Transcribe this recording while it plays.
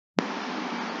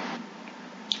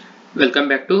Welcome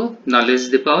back to Knowledge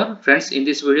is the Power. Friends, in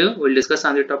this video, we will discuss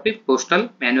on the topic Postal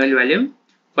Manual Volume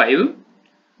 5.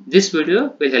 This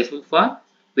video will helpful for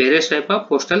various type of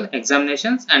postal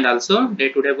examinations and also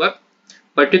day-to-day work.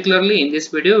 Particularly in this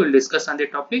video, we will discuss on the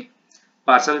topic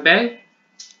Parcel Bag,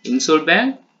 Insured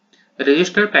Bag,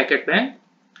 Registered Packet Bag,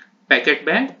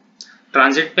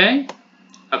 Transit Bag,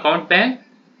 Account Bag,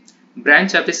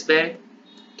 Branch Office Bag,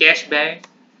 Cash Bag,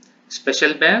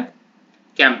 Special Bag,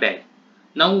 Camp Bag.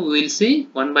 Now we will see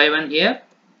one by one here.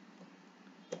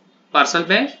 Parcel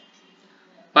bag.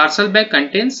 Parcel bag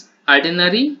contains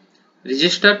ordinary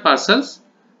registered parcels,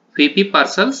 VP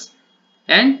parcels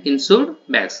and insured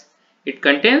bags. It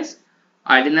contains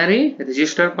ordinary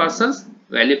registered parcels,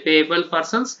 value payable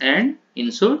parcels and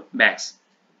insured bags.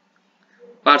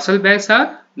 Parcel bags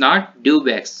are not due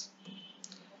bags.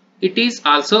 It is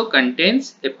also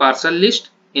contains a parcel list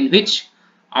in which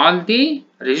all the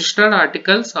registered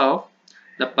articles of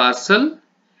the parcel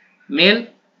mail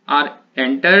are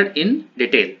entered in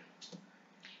detail.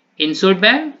 Insured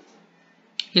bag.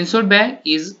 Insured bag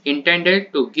is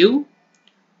intended to give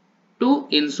to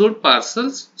insured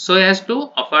parcels so as to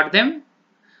afford them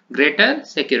greater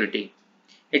security.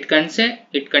 It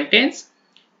contains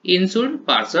insured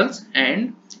parcels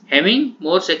and having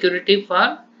more security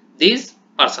for these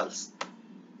parcels.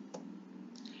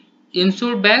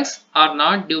 Insured bags are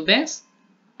not due bags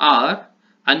or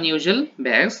unusual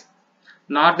bags,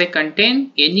 nor they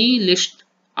contain any list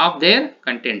of their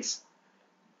contents.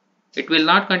 It will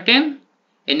not contain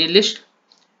any list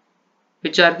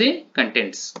which are the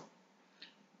contents.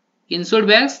 Insured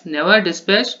bags never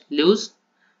dispatch loose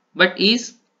but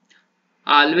is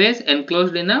always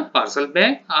enclosed in a parcel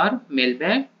bag or mail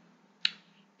bag.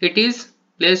 It is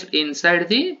placed inside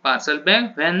the parcel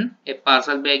bag when a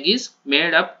parcel bag is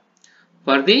made up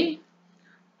for the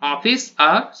office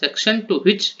or section to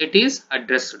which it is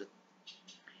addressed.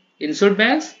 Insured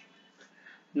bags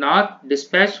not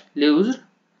dispatched loose,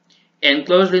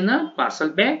 enclosed in a parcel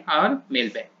bag or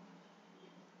mail bag.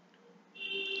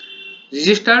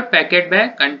 Registered packet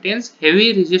bag contains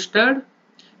heavy registered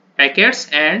packets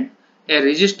and a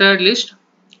registered list.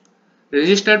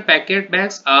 Registered packet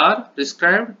bags are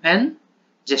prescribed when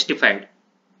justified.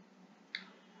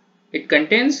 It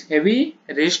contains heavy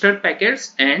registered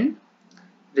packets and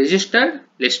registered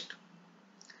list.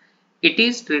 It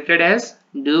is treated as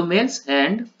due mails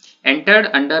and entered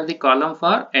under the column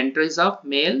for entries of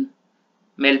mail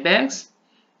bags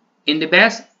in the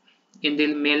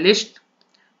mail list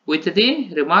with the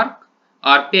remark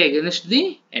RP against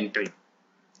the entry.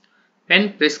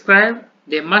 When prescribed,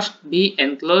 they must be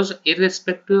enclosed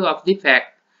irrespective of the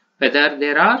fact whether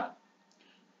there are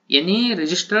any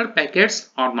registered packets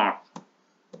or not.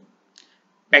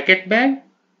 Packet bag.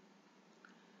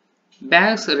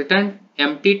 Bags returned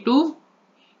empty to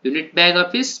unit bag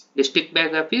office, district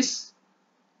bag office,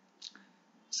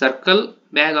 circle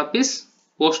bag office,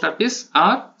 post office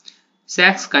or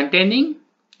sacks containing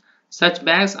such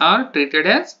bags are treated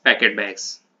as packet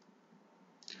bags.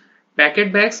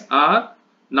 Packet bags are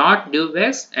not due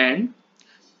bags and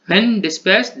when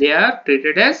dispatched they are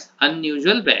treated as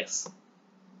unusual bags.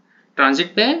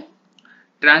 Transit bag.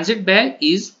 Transit bag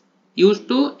is used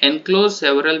to enclose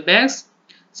several bags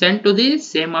sent to the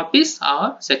same office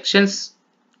or sections,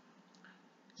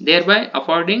 thereby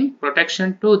affording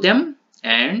protection to them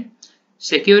and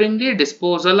securing the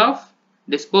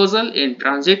disposal in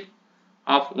transit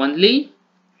of only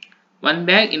one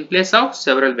bag in place of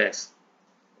several bags.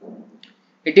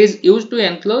 It is used to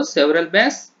enclose several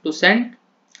bags to send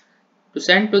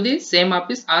to the same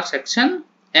office or section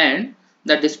and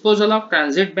the disposal of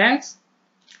transit bags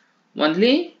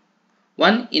only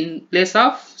one in place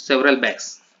of several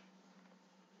bags.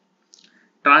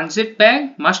 Transit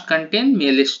bag must contain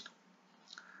mail list.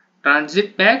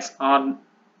 Transit bags are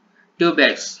due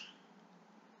bags.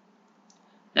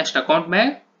 Next, account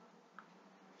bag.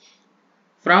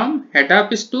 From head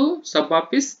office to sub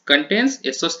office contains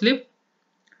SO slip.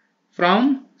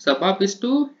 From sub office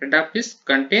to head office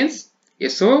contains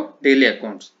SO daily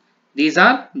accounts. These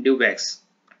are due bags.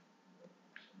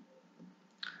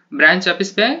 Branch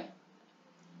office bag.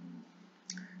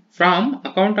 From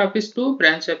account office to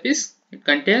branch office, it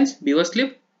contains BO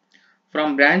slip.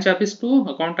 From branch office to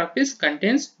account office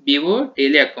contains BO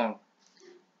daily account.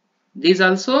 These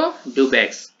also due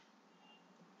bags.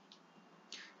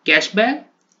 Cash bag.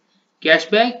 Cash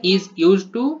bag is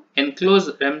used to enclose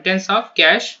remittance of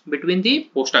cash between the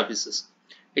post offices.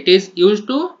 It is used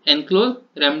to enclose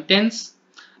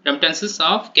remittances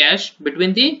of cash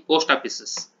between the post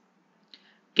offices.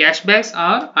 Cash bags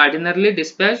are ordinarily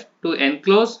dispatched to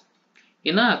enclose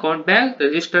in an account bag,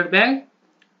 registered bag,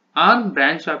 or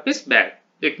branch office bag.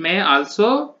 It may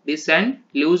also be sent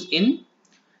loose in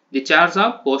the charge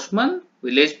of postman,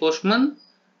 village postman,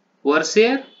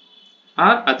 overseer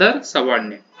or other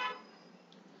subordinate.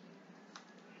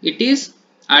 It is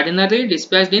ordinarily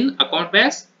dispatched in account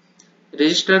bags,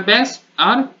 registered bags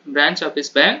or branch office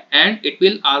bag, and it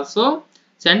will also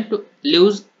sent to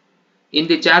loose in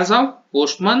the charge of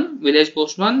postman, village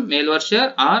postman, mail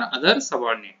overseer or other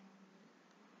subordinate.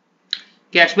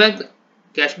 Cash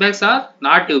bags are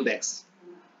not due bags.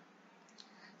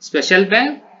 Special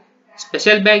bag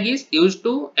is used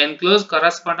to enclose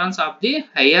correspondence of the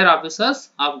higher officers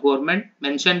of government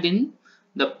mentioned in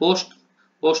the Post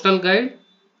Office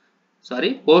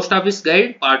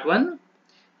Guide Part 1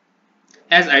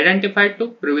 as identified to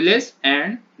privilege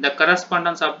and the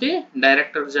correspondence of the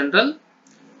Director General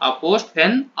of Post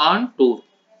when on tour.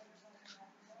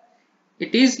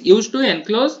 It is used to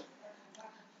enclose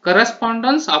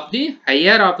correspondence of the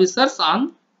higher officers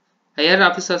of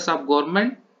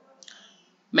government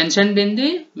mentioned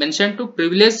to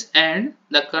privilege and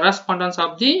the correspondence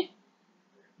of the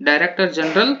Director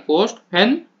General Post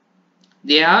when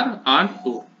they are on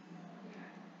tour.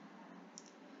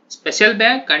 Special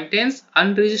bag contains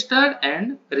unregistered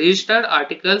and registered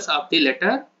articles of the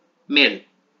letter mail.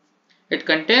 It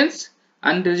contains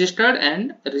unregistered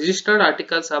and registered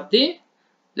articles of the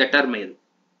letter mail.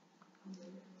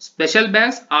 Special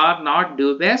bags are not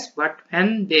due bags, but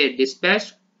when they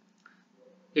dispatched,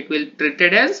 it will be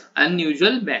treated as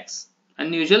unusual mails.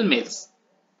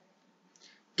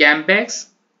 Camp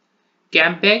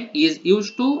bag is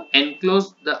used to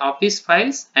enclose the office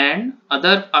files and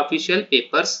other official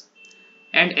papers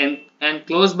and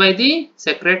enclosed by the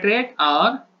secretariat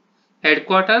or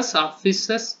headquarters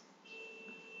offices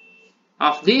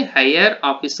of the higher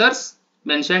officers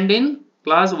mentioned in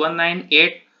clause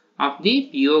 198 of the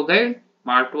PO Guide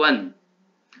Part 1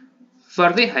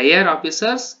 for the higher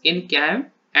officers in camp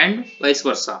and vice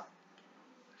versa.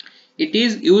 It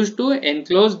is used to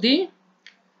enclose the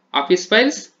office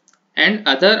files and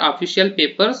other official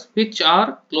papers which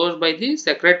are closed by the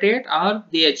secretariat or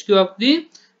the HQ of the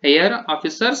higher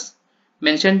officers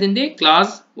mentioned in the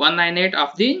clause 198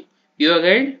 of the PO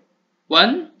Guide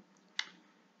 1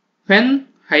 when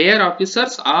higher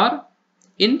officers are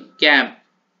in camp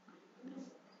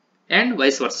and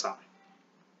vice versa.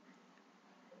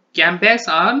 Camp bags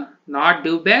are not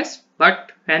due bags,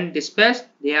 but when dispatched,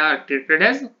 they are treated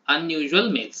as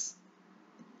unusual mails.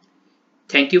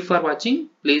 Thank you for watching.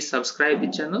 Please subscribe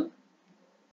the channel.